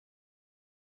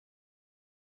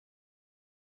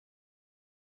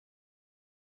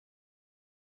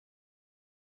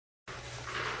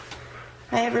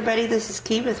Hi everybody, this is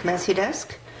Key with Messy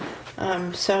Desk.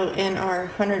 So in our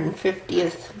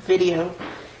 150th video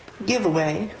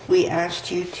giveaway, we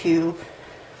asked you to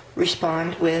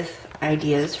respond with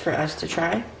ideas for us to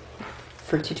try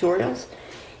for tutorials.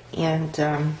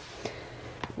 And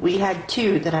we had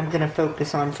two that I'm going to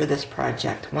focus on for this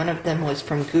project. One of them was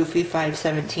from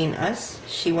Goofy517us.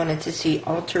 She wanted to see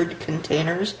altered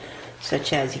containers,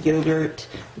 such as yogurt,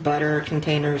 butter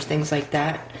containers, things like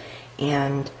that.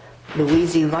 And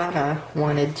LouisiLana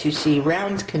wanted to see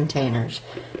round containers.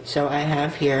 So I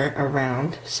have here a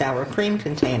round sour cream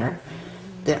container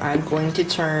that I'm going to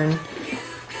turn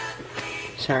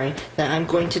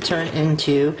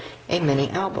into a mini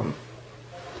album.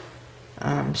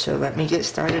 So let me get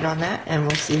started on that and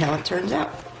we'll see how it turns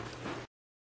out.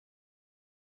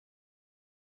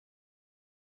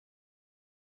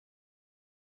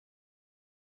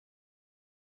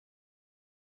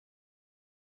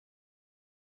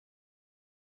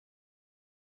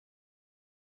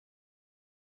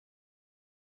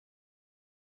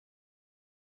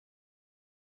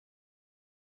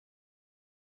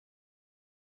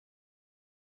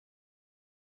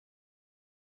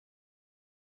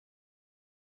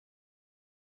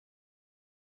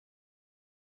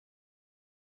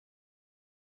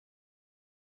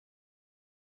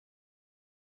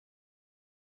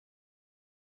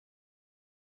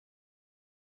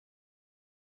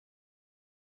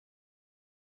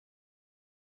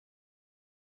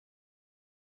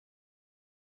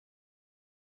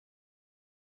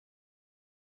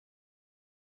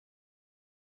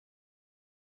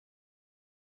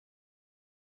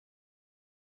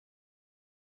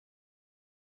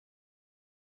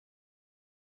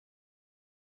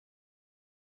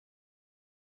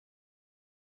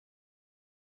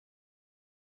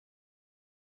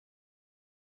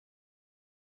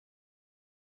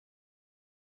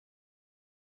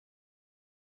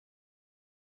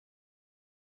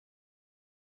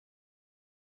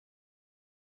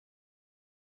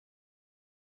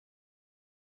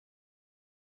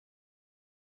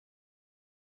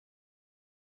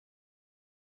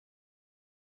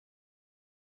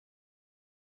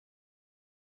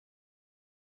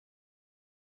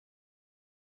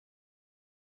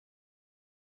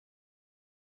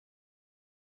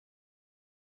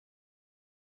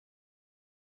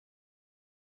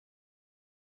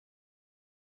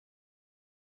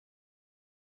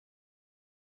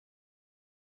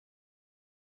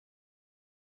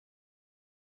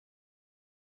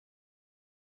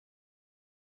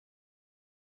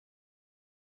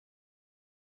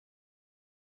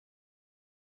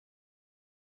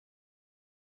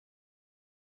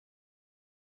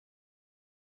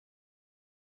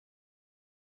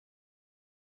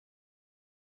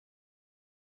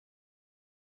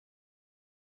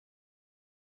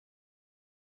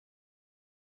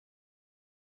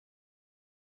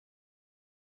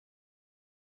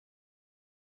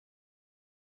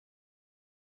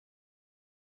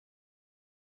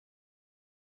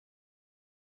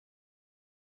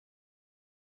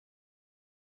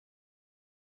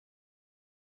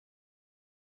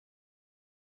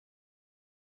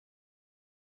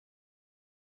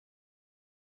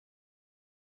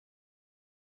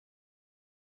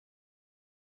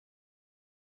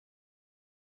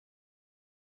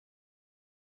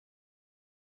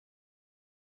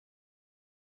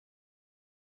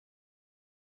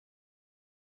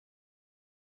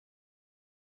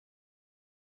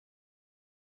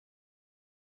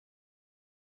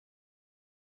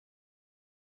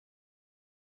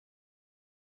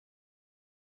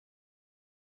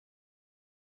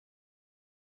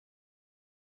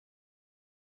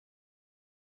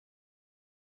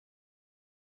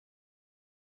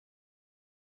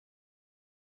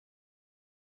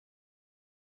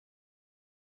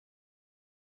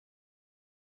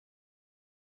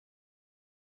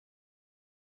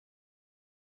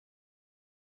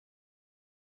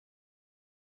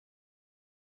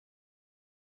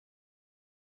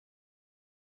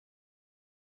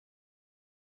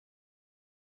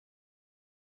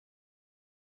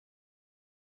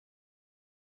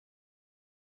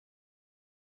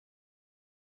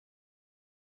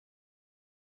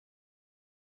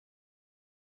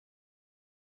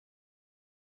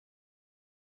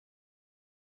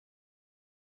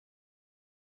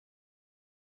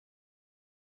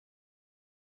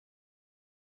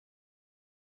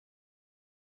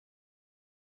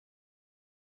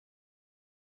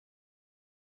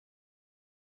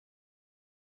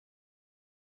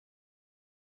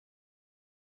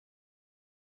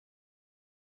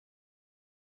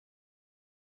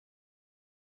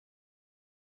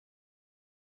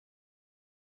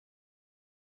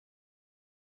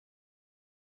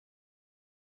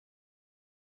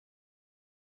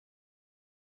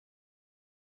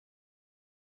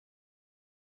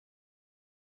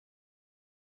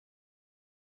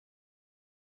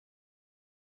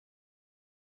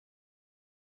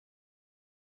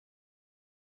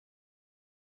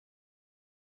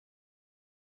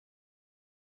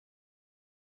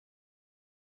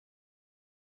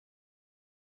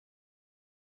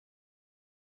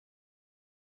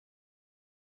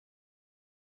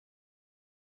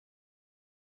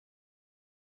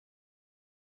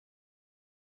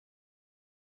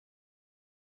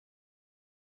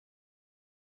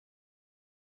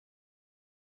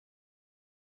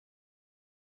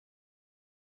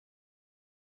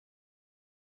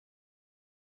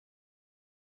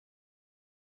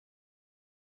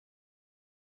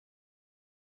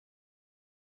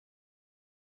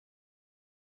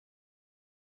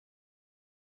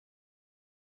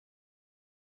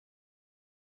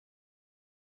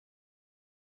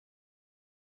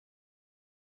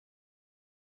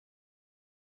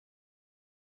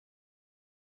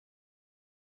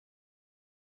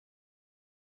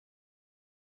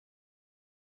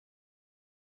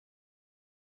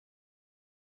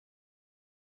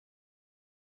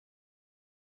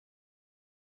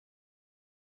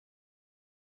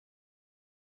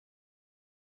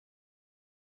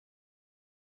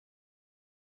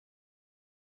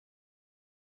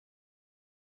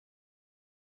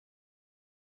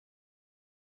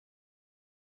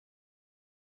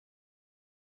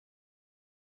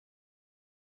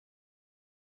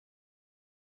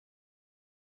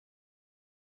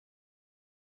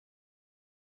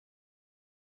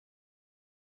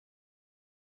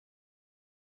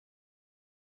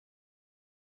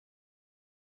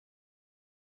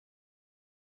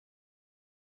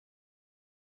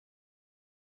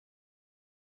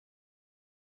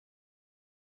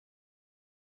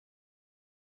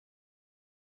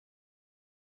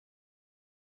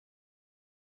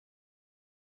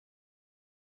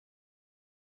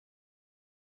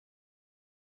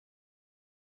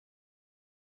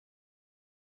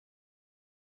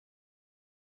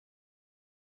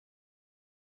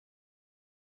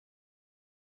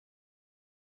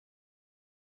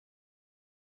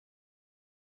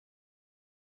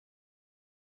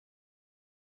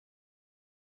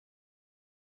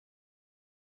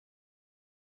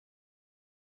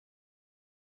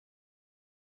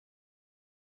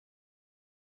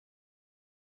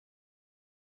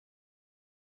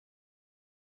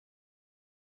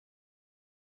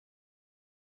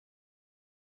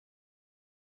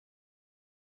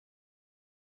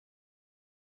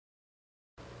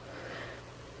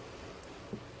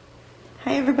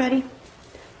 Hi everybody.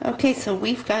 Okay, so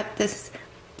we've got this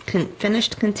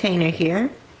finished container here.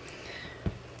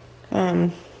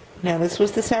 Now this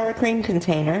was the sour cream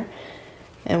container,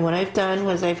 and what I've done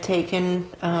was I've taken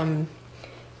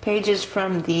pages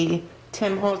from the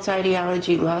Tim Holtz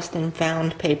Ideology Lost and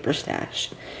Found paper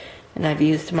stash, and I've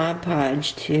used Mod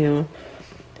Podge to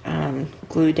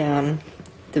glue down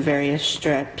the various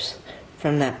strips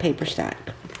from that paper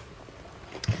stack.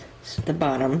 So the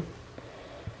bottom.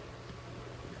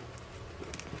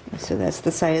 So that's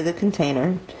the side of the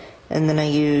container, and then I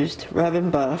used Rub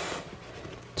and Buff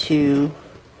to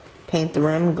paint the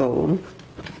rim gold,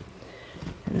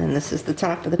 and then this is the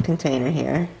top of the container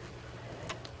here,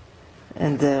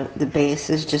 and the base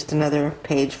is just another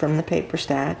page from the paper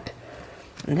stack,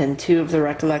 and then two of the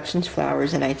Recollections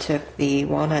flowers, and I took the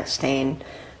walnut stain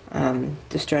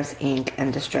distress ink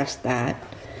and distressed that,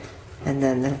 and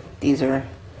then these are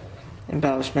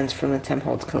embellishments from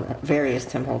the various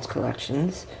Tim Holtz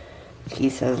collections.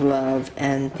 He says love,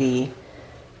 and the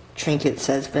trinket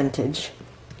says vintage.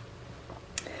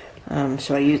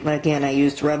 So I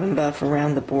used Rub and Buff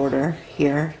around the border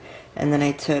here, and then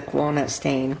I took walnut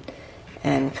stain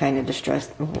and kind of distress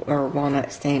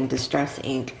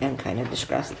ink and kind of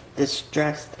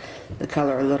distressed the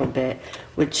color a little bit,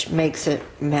 which makes it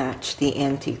match the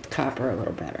antique copper a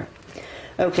little better.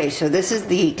 Okay, so this is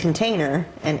the container,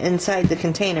 and inside the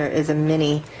container is a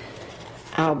mini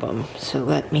album. So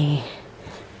let me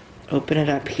open it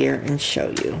up here and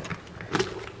show you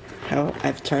how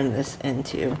I've turned this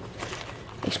into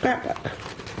a scrapbook.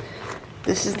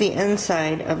 This is the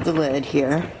inside of the lid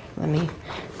here. Let me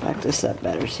back this up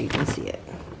better so you can see it.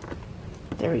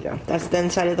 There we go. That's the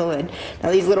inside of the lid.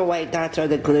 Now these little white dots are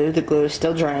the glue. The glue is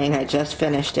still drying. I just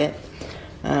finished it.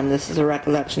 This is a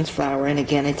Recollections flower, and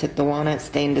again I took the walnut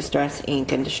stain distress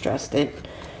ink and distressed it.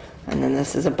 And then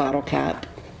this is a bottle cap,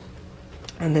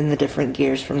 and then the different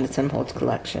gears from the Tim Holtz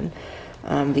collection.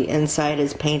 The inside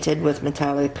is painted with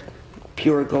metallic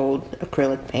pure gold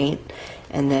acrylic paint,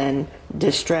 and then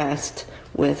distressed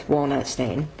with walnut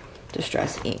stain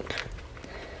distress ink.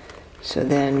 So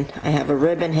then I have a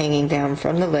ribbon hanging down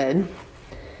from the lid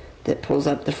that pulls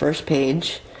up the first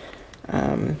page.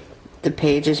 The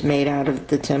page is made out of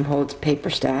the Tim Holtz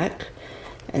paper stack,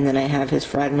 and then I have his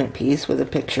fragment piece with a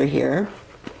picture here,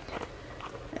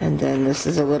 and then this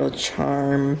is a little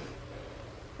charm,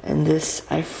 and this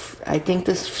I think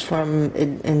this is from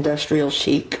Industrial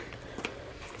Chic,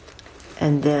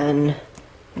 and then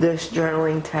this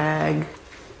journaling tag,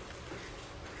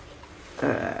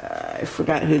 I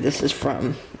forgot who this is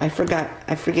from. I forget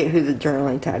who the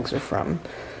journaling tags are from.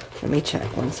 Let me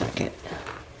check 1 second.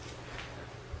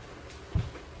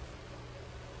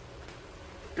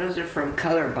 Those are from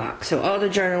Colorbox. So all the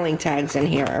journaling tags in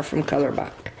here are from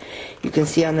Colorbox. You can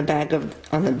see on the back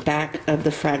of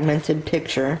the fragmented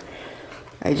picture,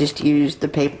 I just used the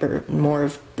paper, more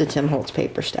of the Tim Holtz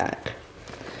paper stack.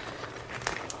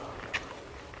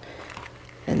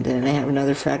 And then I have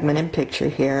another fragmented picture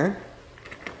here,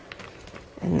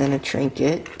 and then a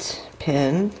trinket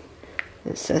pin.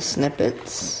 It says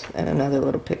snippets, and another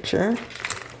little picture,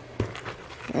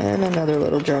 and another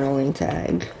little journaling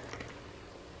tag.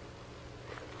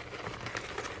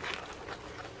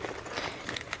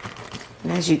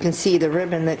 And as you can see, the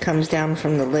ribbon that comes down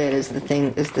from the lid is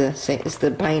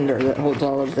the binder that holds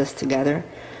all of this together.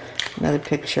 Another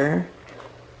picture,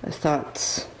 a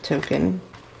thoughts token,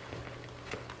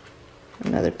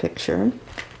 another picture.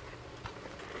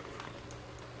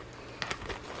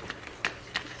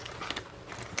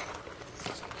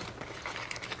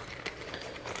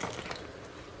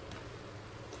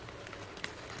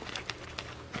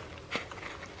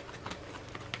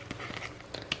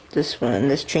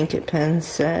 This trinket pen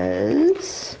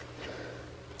says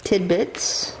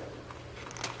tidbits.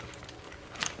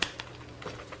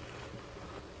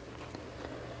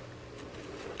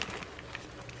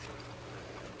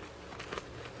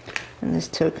 And this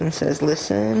token says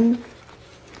listen.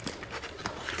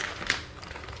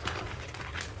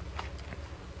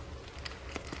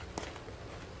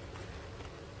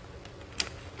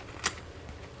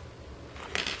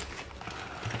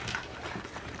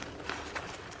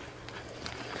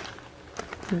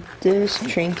 This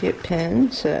trinket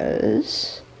pin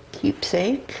says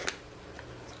keepsake.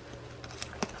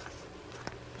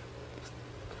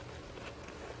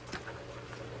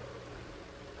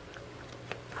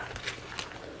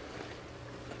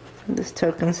 This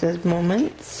token says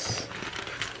moments.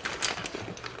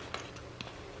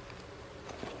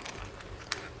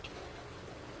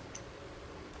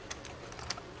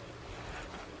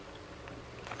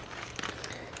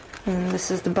 And this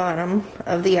is the bottom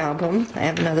of the album. I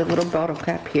have another little bottle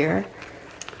cap here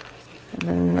And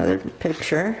then another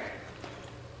picture.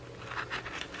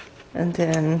 And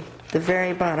then the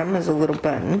very bottom is a little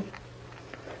button.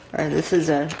 This is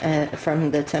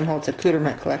from the Tim Holtz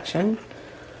accoutrement collection.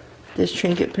 This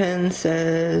trinket pin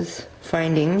says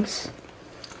Findings.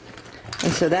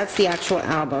 And so that's the actual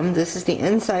album. This is the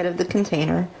inside of the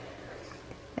container.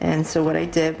 And so what I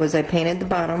did was I painted the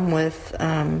bottom with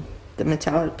the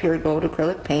metallic pure gold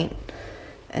acrylic paint.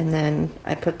 And then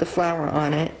I put the flower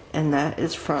on it. And that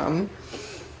is from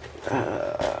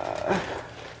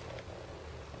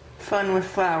Fun with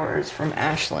Flowers from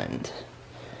Ashland.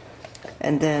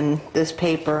 And then this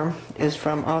paper is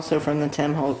also from the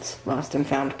Tim Holtz Lost and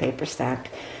Found paper stack.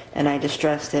 And I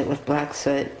distressed it with black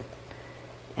soot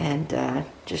and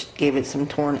just gave it some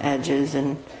torn edges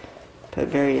and put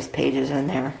various pages in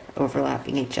there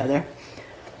overlapping each other.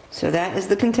 So that is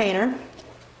the container.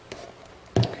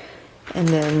 And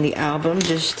then the album,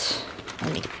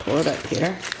 let me pull it up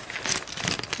here.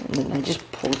 And then I just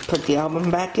put the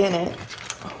album back in it,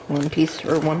 one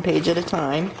page at a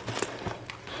time.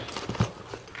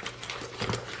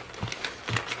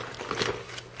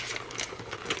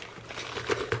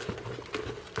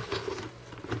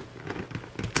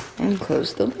 And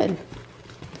close the lid.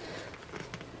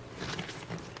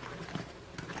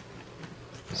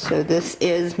 So this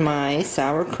is my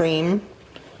sour cream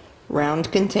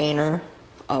round container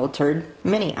altered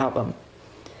mini album.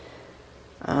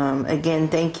 Again,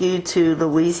 thank you to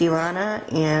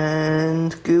LouisiLana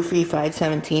and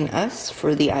Goofy517us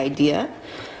for the idea.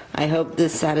 I hope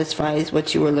this satisfies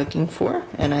what you were looking for,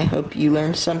 and I hope you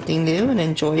learned something new and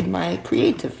enjoyed my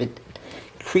creativity.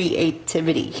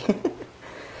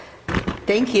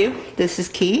 Thank you. This is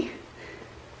Key,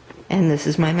 and this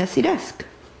is my messy desk.